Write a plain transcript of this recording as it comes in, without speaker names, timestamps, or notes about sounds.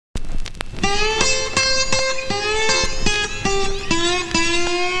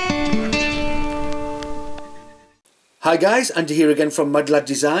Hi guys, Andy here again from Mudlad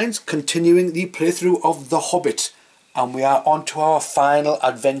Designs, continuing the playthrough of The Hobbit, and we are on to our final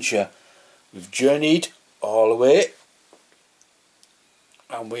adventure. We've journeyed all the way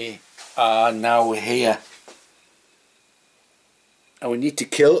and we are now here, and we need to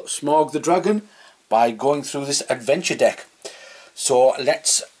kill Smaug the dragon by going through this adventure deck. So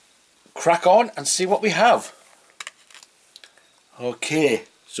let's crack on and see what we have. Okay,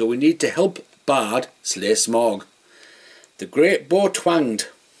 so we need to help Bard slay Smaug. The great bow twanged.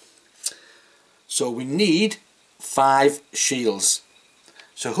 So we need 5 shields.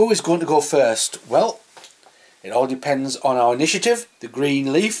 So who is going to go first? Well, it all depends on our initiative, the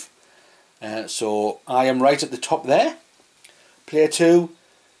green leaf. So I am right at the top there. Player 2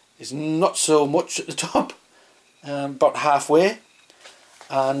 is not so much at the top, about halfway.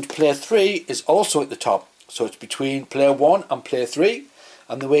 And player 3 is also at the top. So it's between player 1 and player 3.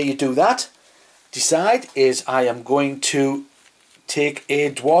 And the way you do that, decide, is I am going to take a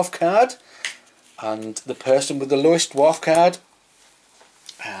dwarf card, and the person with the lowest dwarf card,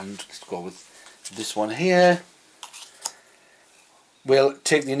 and let's go with this one here, will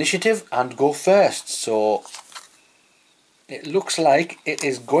take the initiative and go first. So it looks like it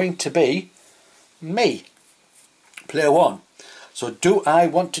is going to be me, player 1. So do I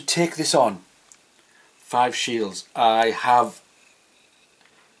want to take this on? 5 shields. I have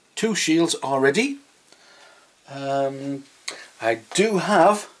 2 shields already. I do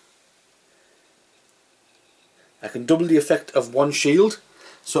have, I can double the effect of 1 shield,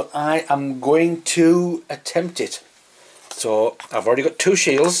 so I am going to attempt it. So I've already got 2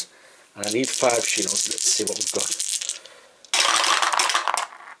 shields and I need 5 shields. Let's see what we've got.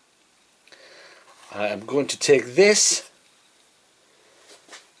 I am going to take this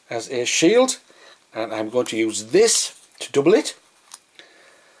as a shield, and I'm going to use this to double it.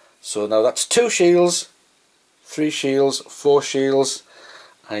 So now that's 2 shields, 3 shields, 4 shields.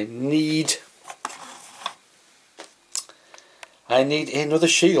 I need another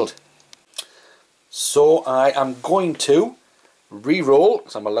shield. So I am going to re-roll,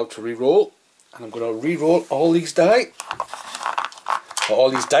 because I'm allowed to re-roll, and I'm going to re-roll all these die, or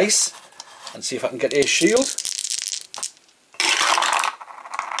all these dice, and see if I can get a shield.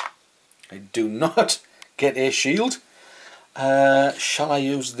 I do not get a shield. Shall I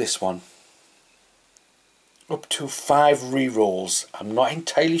use this one? Up to 5 re-rolls. I'm not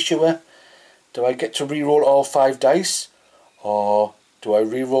entirely sure. Do I get to re-roll all 5 dice? Or do I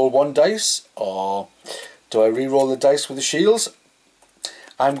re-roll 1 dice? Or do I re-roll the dice with the shields?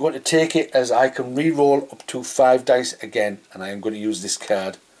 I'm going to take it as I can re-roll up to 5 dice again, and I am going to use this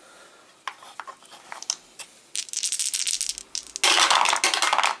card.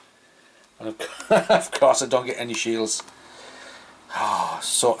 And of course I don't get any shields.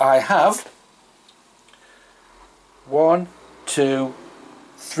 So I have 1, 2,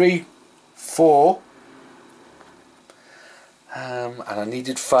 3, 4, and I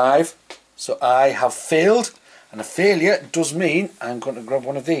needed 5, so I have failed, and a failure does mean I'm going to grab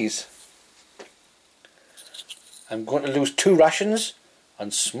one of these. I'm going to lose 2 rations,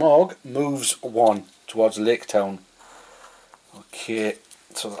 and Smaug moves 1 towards Laketown. Okay,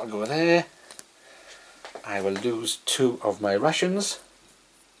 so I'll go there. I will lose 2 of my rations.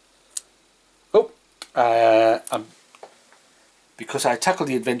 Oh, because I tackled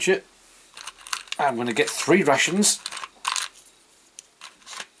the adventure, I'm going to get 3 rations,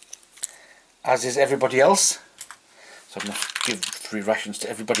 as is everybody else. So I'm going to give 3 rations to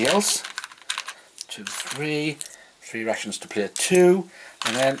everybody else. 2, 3, 3 rations to player 2,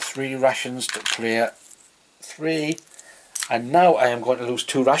 and then 3 rations to player 3. And now I am going to lose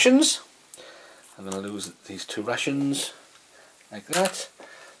 2 rations. I'm going to lose these 2 rations, like that.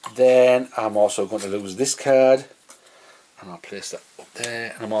 Then I'm also going to lose this card, and I'll place that up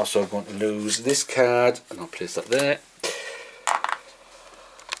there. And I'm also going to lose this card, and I'll place that there.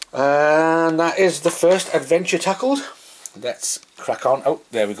 And that is the first adventure tackled. Let's crack on. Oh,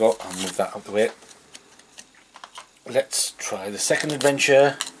 there we go. I'll move that out the way. Let's try the second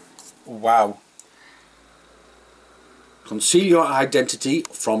adventure. Wow. Conceal your identity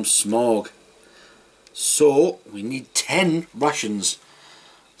from Smaug. So we need 10 rations.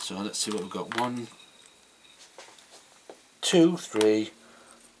 So let's see what we've got. 1, 2, 3,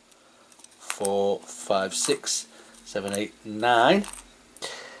 4, 5, 6, 7, 8, 9.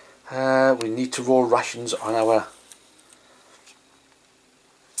 We need to roll rations on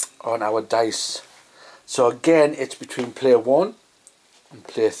our dice. So again, it's between player 1 and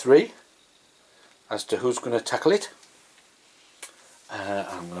player 3 as to who's going to tackle it.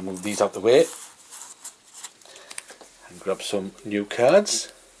 I'm going to move these out the way and grab some new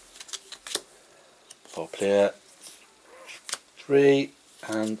cards for player 3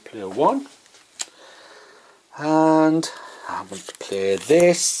 and player 1. And I'm going to play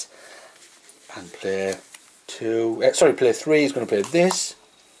this and player 2. Sorry, player 3 is going to play this.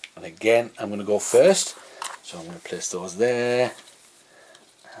 And again, I'm going to go first. So I'm going to place those there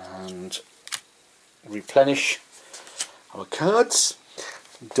and replenish our cards.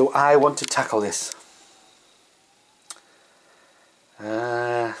 Do I want to tackle this?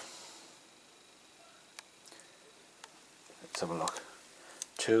 Let's have a look.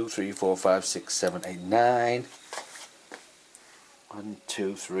 2, 3, 4, 5, 6, 7, 8, 9. 1,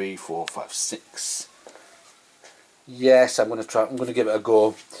 2, 3, 4, 5, 6. Yes, I'm going to try. I'm going to give it a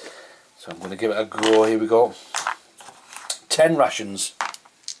go. So I'm going to give it a go. Here we go. 10 rations.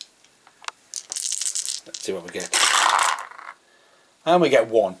 Let's see what we get. And we get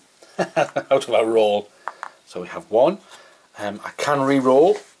 1 out of our roll. So we have 1. I can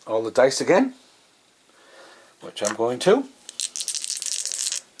re-roll all the dice again, which I'm going to.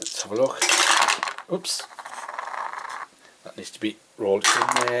 Let's have a look. Oops. That needs to be rolled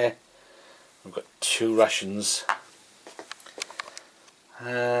in there. We've got 2 rations.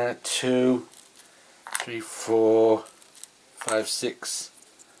 2, 3, 4, 5, 6,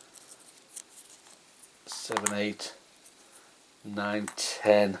 7, 8, 9,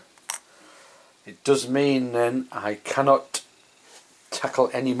 10. It does mean then I cannot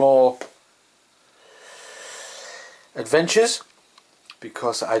tackle any more adventures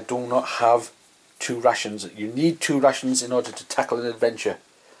because I do not have 2 rations. You need 2 rations in order to tackle an adventure.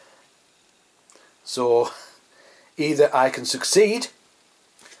 So either I can succeed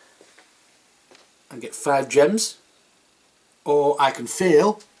and get 5 gems, or I can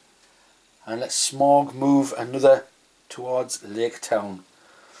fail and let Smaug move another towards Laketown.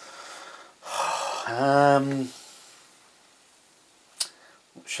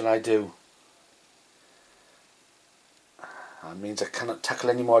 What shall I do? That means I cannot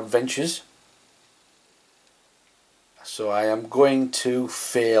tackle any more adventures. So I am going to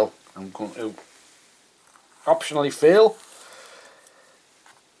fail. I'm going to optionally fail,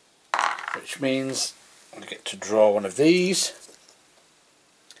 which means I get to draw one of these,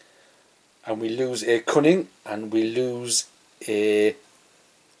 and we lose a cunning and we lose a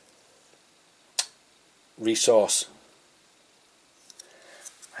resource.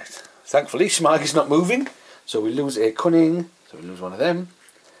 Right. Thankfully Smaug is not moving, so we lose a cunning, so we lose one of them,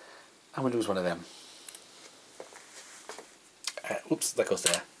 and we lose one of them. Oops, that goes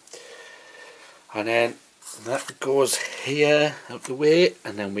there. And then that goes here out the way,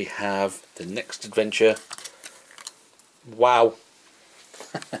 and then we have the next adventure. Wow.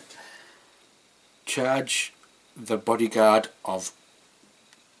 Charge the bodyguard of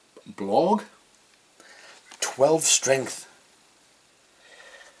Blog. 12 strength.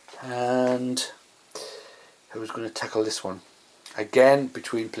 And who's going to tackle this one? Again,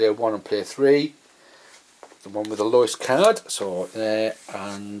 between player 1 and player 3. The one with the lowest card. So there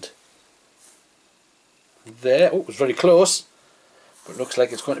and there. Oh, it was very close. But it looks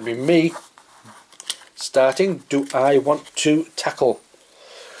like it's going to be me starting. Do I want to tackle?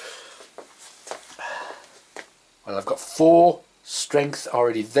 Well, I've got 4 strength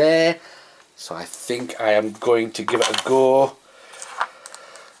already there, so I think I am going to give it a go.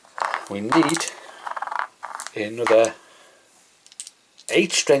 We need another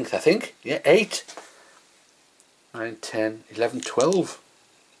 8 strength, I think. Yeah, 8. 9, 10, 11, 12.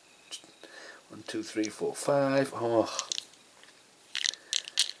 1, 2, 3, 4, 5. Oh.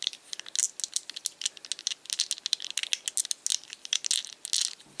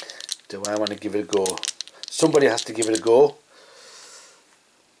 Do I want to give it a go? Somebody has to give it a go.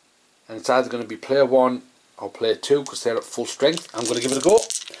 And it's either going to be player 1 or player 2 because they're at full strength. I'm going to give it a go.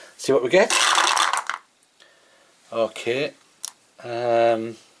 See what we get. Okay.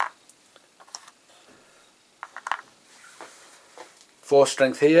 4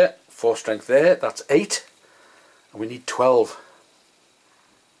 strength here, 4 strength there. That's 8. And we need 12.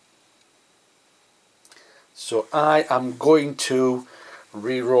 So I am going to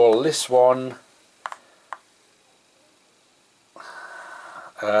re-roll this one.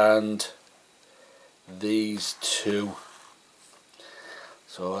 And these 2.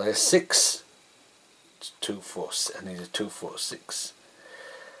 So there's 6. It's 2, 4, I need a 2, 4, 6.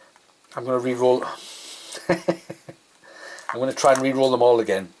 I'm going to re-roll. I'm going to try and re-roll them all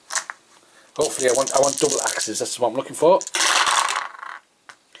again. Hopefully I want double axes. That's what I'm looking for.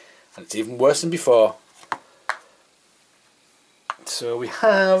 And it's even worse than before. So we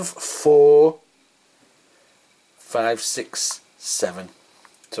have 4, 5, 6, 7.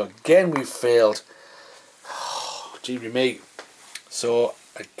 So again we've failed. Oh, gee me. So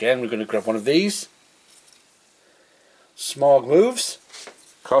again we're going to grab one of these. Smaug moves.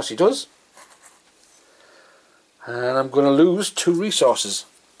 Of course he does. And I'm going to lose 2 resources.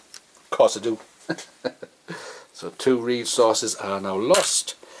 Of course I do. So 2 resources are now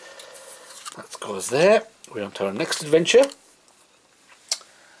lost. That goes there. We're on to our next adventure.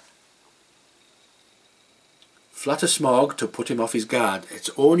 Flatter Smaug to put him off his guard.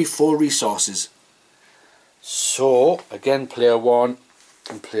 It's only 4 resources. So again, player 1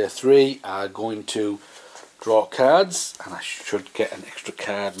 and player 3 are going to draw cards, and I should get an extra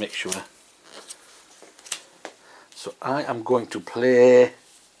card, make sure. So I am going to play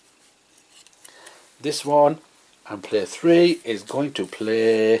this one, and player 3 is going to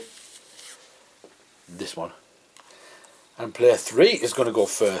play this one. And player 3 is going to go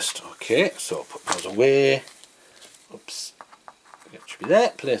first. Okay, so put those away. Oops. It should be there.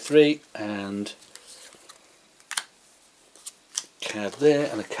 Player 3 and card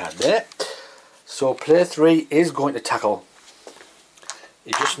there and a card there. So player 3 is going to tackle.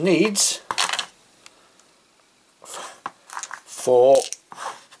 He just needs 4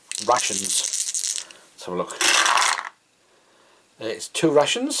 rations. Let's have a look. It's 2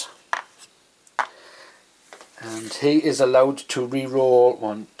 rations. And he is allowed to re-roll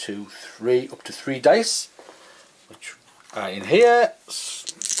 1, 2, 3, up to 3 dice, which are in here.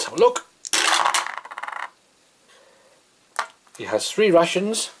 Let's have a look. He has 3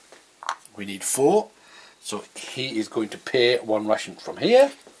 rations. We need 4, so he is going to pay 1 ration from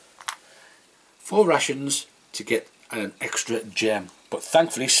here. 4 rations to get an extra gem. But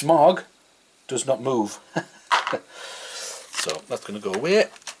thankfully Smaug does not move. So that's going to go away.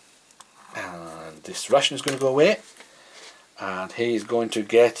 And this ration is going to go away, and he's going to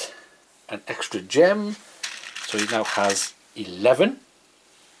get an extra gem, so he now has 11,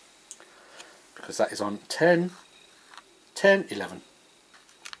 because that is on 10, 10, 11.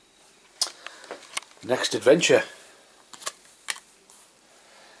 Next adventure.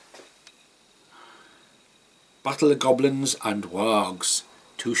 Battle of Goblins and Wargs.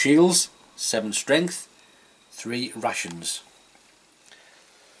 2 shields, 7 strength, 3 rations.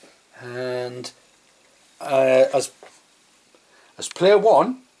 And as player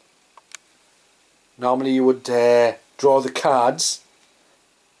 1, normally you would draw the cards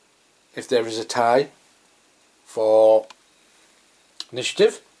if there is a tie for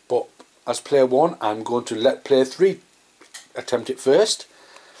initiative, but as player 1 I'm going to let player 3 attempt it first.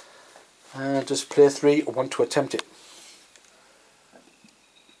 Does player 3 want to attempt it?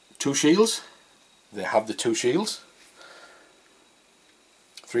 2 shields, they have the 2 shields.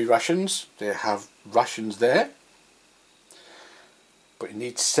 3 rations, they have rations there, but you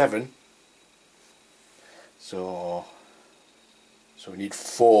need 7, so we need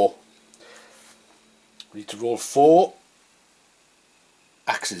 4. We need to roll 4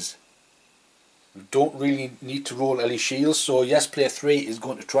 axes. We don't really need to roll any shields, so yes, player 3 is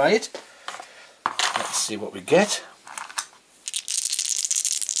going to try it. Let's see what we get.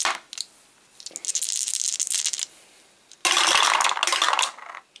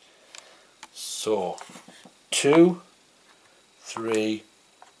 So 2, 3,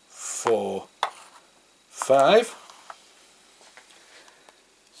 4, 5.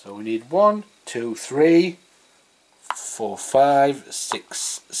 So we need 1, 2, 3, 4, 5,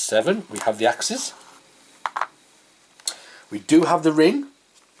 6, 7. We have the axes. We do have the ring.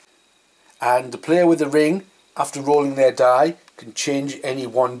 And the player with the ring, after rolling their die, can change any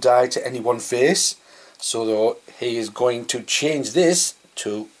one die to any one face. So he is going to change this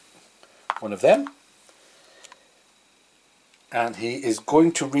to one of them, and he is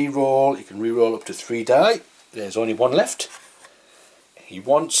going to re-roll. He can re-roll up to 3 die. There's only 1 left. He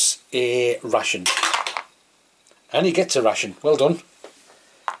wants a ration, and he gets a ration. Well done.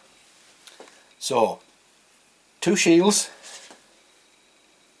 So 2 shields,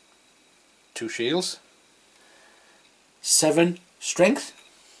 2 shields, 7 strength.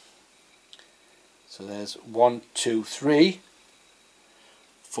 So there's 1, 2, 3,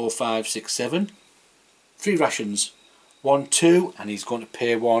 4, 5, 6, 7. 3 rations. 1, 2, and he's going to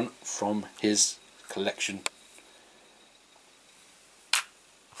pay 1 from his collection.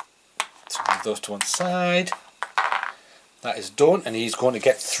 So move those to one side. That is done, and he's going to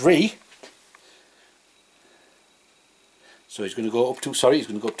get 3. So he's going to go up to, sorry, he's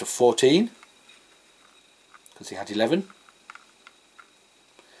going to go up to 14, because he had 11.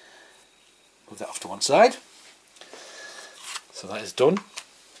 Move that off to one side. So that is done.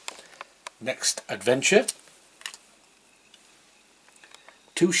 Next adventure.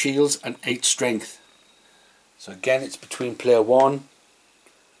 2 shields and 8 strength. So again, it's between player 1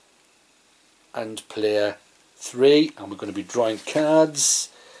 and player 3, and we're going to be drawing cards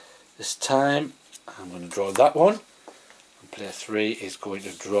this time. I'm going to draw that one. player 3 is going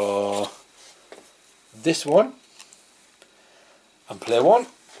to draw this one, and player 1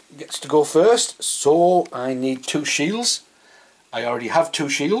 gets to go first. So I need 2 shields. I already have 2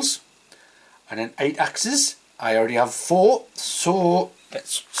 shields, and then 8 axes. I already have 4, so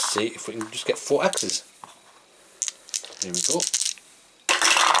let's see if we can just get 4 axes. Here we go.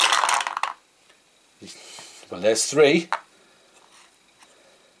 Well, there's 3,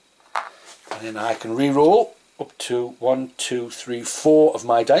 and then I can re-roll up to 1, 2, 3, 4 of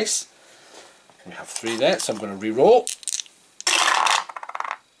my dice. We have 3 there, so I'm going to re-roll,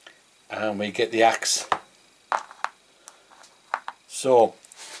 and we get the axe. So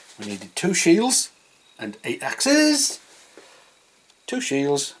we needed 2 shields and 8 axes. 2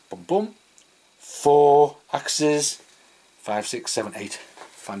 shields, boom boom, 4 axes, 5, 6, 7, 8.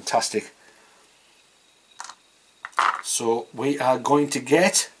 Fantastic. So we are going to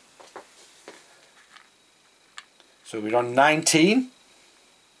get, so we're on 19.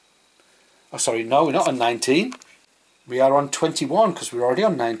 Oh sorry, no, we're not on 19. We are on 21 because we're already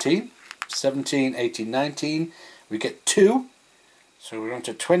on 19. 17, 18, 19. We get 2. So we're on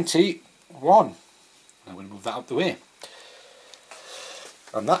to 21. I'm going to move that out the way.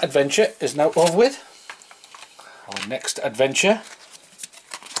 And that adventure is now over with. Our next adventure.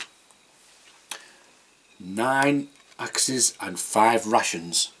 9 axes and 5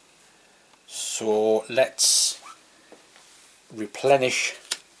 rations. So let's replenish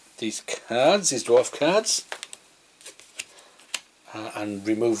these cards, these dwarf cards, and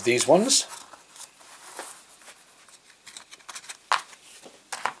remove these ones.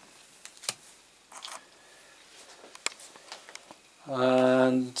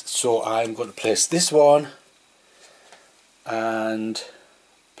 And so I'm going to place this one, and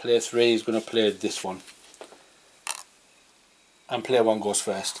player 3 is going to play this one, and player 1 goes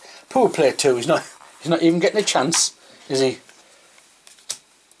first. Poor player 2, he's not even getting a chance, is he?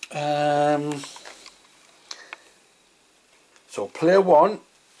 So player 1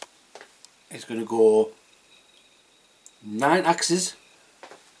 is going to go 9 axes.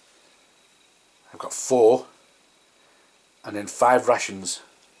 I've got 4, and then 5 rations.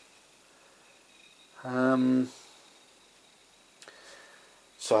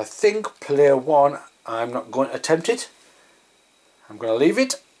 So I think player 1, I'm not going to attempt it. I'm going to leave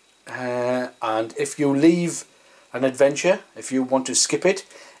it. And if you leave an adventure, if you want to skip it,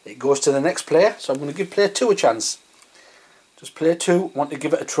 it goes to the next player. So I'm going to give player 2 a chance. Does player 2 want to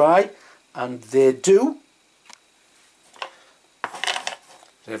give it a try? And they do.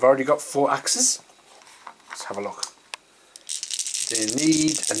 They've already got 4 axes. Let's have a look. They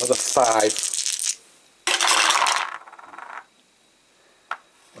need another 5.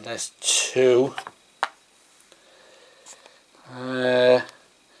 And there's 2.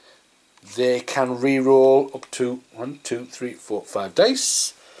 They can re-roll up to 1, 2, 3, 4, 5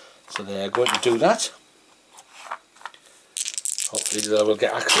 dice. So they're going to do that. Hopefully they will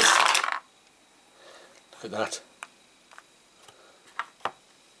get axes. Look at that.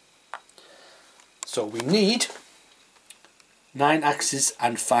 So we need 9 axes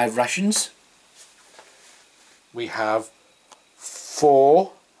and 5 rations. We have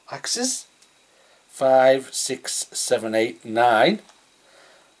 4 axes, 5, 6, 7, 8, 9,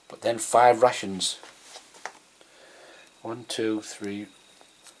 but then 5 rations. 1, 2, 3,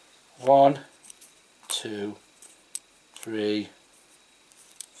 1, 2, 3,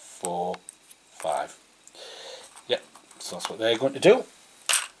 4, 5. Yep, so that's what they're going to do.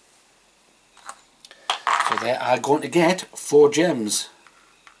 So they are going to get 4 gems.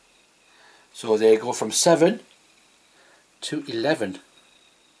 So they go from 7 to 11. And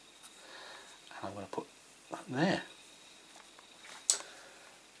I'm going to put that there.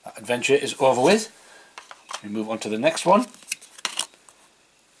 That adventure is over with. We move on to the next one.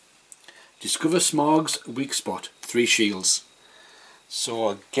 Discover Smaug's weak spot, 3 shields. So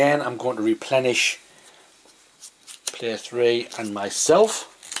again, I'm going to replenish player 3 and myself.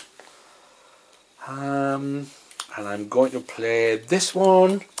 And I'm going to play this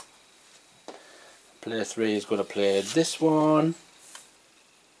one. Player 3 is going to play this one.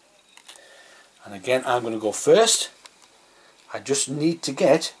 And again, I'm going to go first. I just need to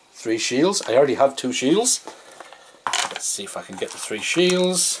get 3 shields. I already have 2 shields. Let's see if I can get the 3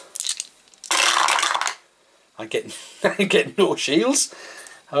 shields. I get no shields.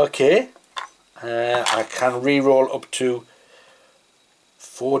 Okay. I can re-roll up to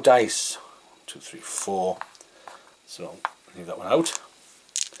 4 dice. 1, 2, 3, 4. So leave that one out.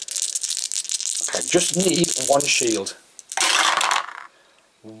 Okay, I just need 1 shield.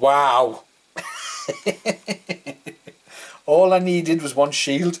 Wow. All I needed was 1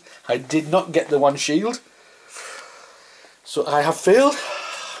 shield. I did not get the 1 shield. So I have failed,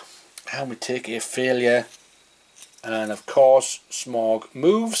 and we take a failure, and of course Smaug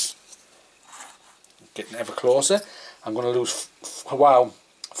moves, getting ever closer. I'm going to lose, wow,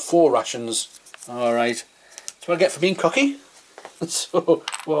 4 rations. Alright, that's what I get for being cocky. So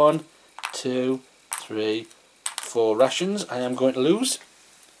 1, 2, 3, 4 rations I am going to lose.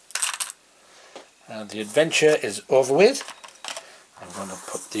 And the adventure is over with. I'm going to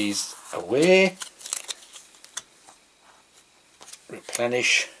put these away.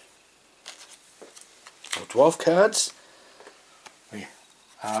 Replenish our dwarf cards. We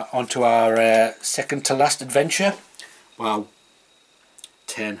are onto our second to last adventure. Wow,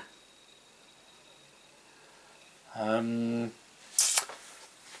 10.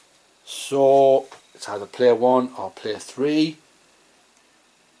 So it's either player 1 or player 3.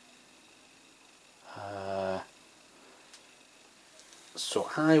 So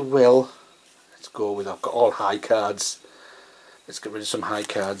I will, let's go with, I've got all high cards. Let's get rid of some high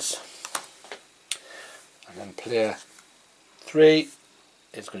cards. And then player 3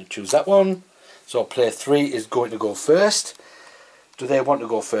 is going to choose that one. So player 3 is going to go first. Do they want to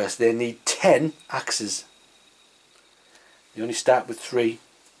go first? They need 10 axes. You only start with 3.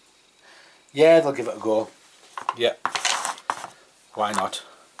 Yeah, they'll give it a go. Yeah. Why not?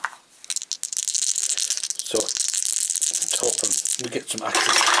 So let's hope we get some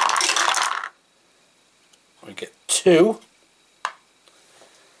axes. We get 2.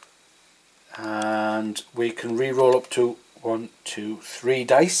 And we can re-roll up to 1, 2, 3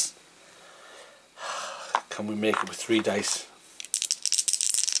 dice. Can we make it with 3 dice?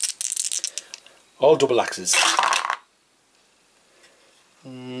 All double axes.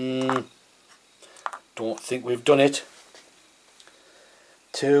 Don't think we've done it.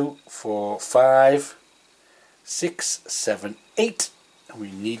 2, 4, 5, 6, 7, 8. And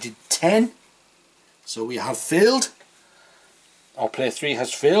we needed 10. So we have failed. Our player 3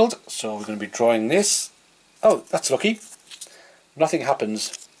 has failed, so we're going to be drawing this. Oh, that's lucky. Nothing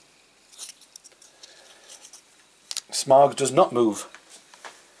happens. Smaug does not move.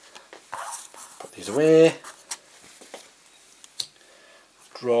 Put these away.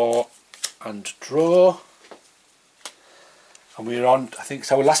 Draw and draw. And we're on, I think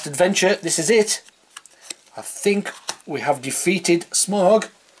it's our last adventure. This is it. I think we have defeated Smaug,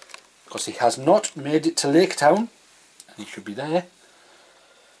 because he has not made it to Laketown. He should be there.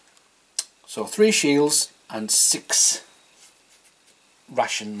 So 3 shields and 6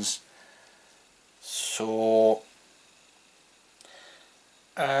 rations. So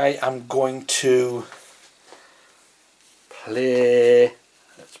I am going to play,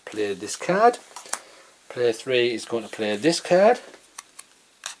 let's play this card. Player 3 is going to play this card.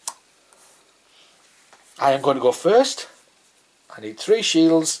 I am going to go first. I need 3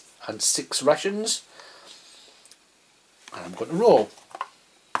 shields and 6 rations. And I'm going to roll.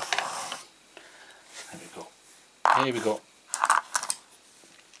 There we go. Here we go.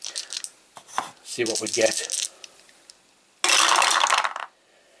 See what we get.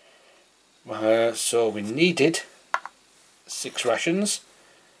 So we needed 6 rations.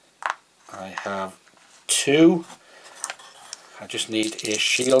 I have 2. I just need a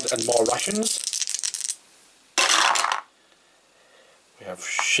shield and more rations. We have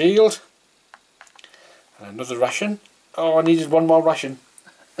shield and another ration. Oh, I needed 1 more ration.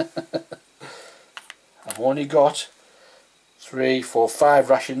 I've only got 3, 4, 5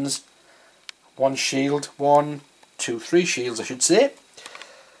 rations. 1 shield, 1, 2, 3 shields I should say.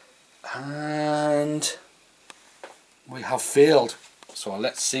 And we have failed. So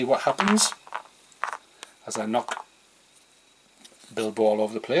let's see what happens as I knock Bilbo all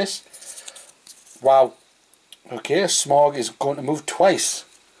over the place. Wow. Okay, Smaug is going to move twice.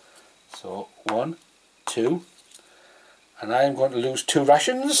 So 1, 2. And I am going to lose 2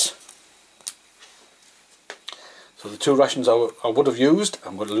 rations. So the 2 rations I would have used,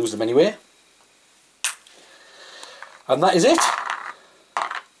 I'm going to lose them anyway. And that is it.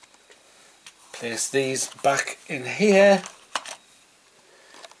 Place these back in here.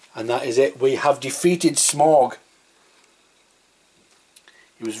 And that is it. We have defeated Smaug.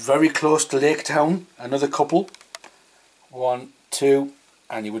 He was very close to Laketown. Another couple. 1, 2,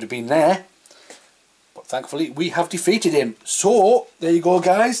 and he would have been there. But thankfully we have defeated him. So there you go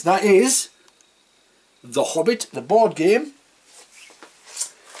guys, that is The Hobbit, the board game.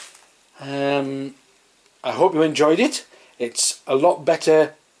 I hope you enjoyed it. It's a lot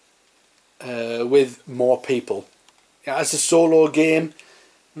better with more people. As a solo game,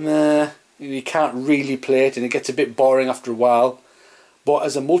 you can't really play it and it gets a bit boring after a while. But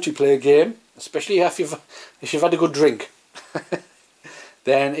as a multiplayer game, especially if you've had a good drink,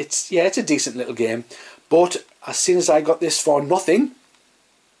 then it's a decent little game. But as soon as I got this for nothing,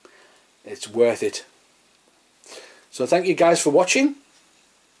 it's worth it. So thank you guys for watching,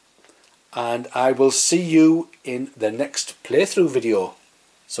 and I will see you in the next playthrough video.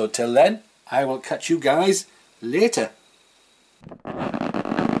 So till then, I will catch you guys later.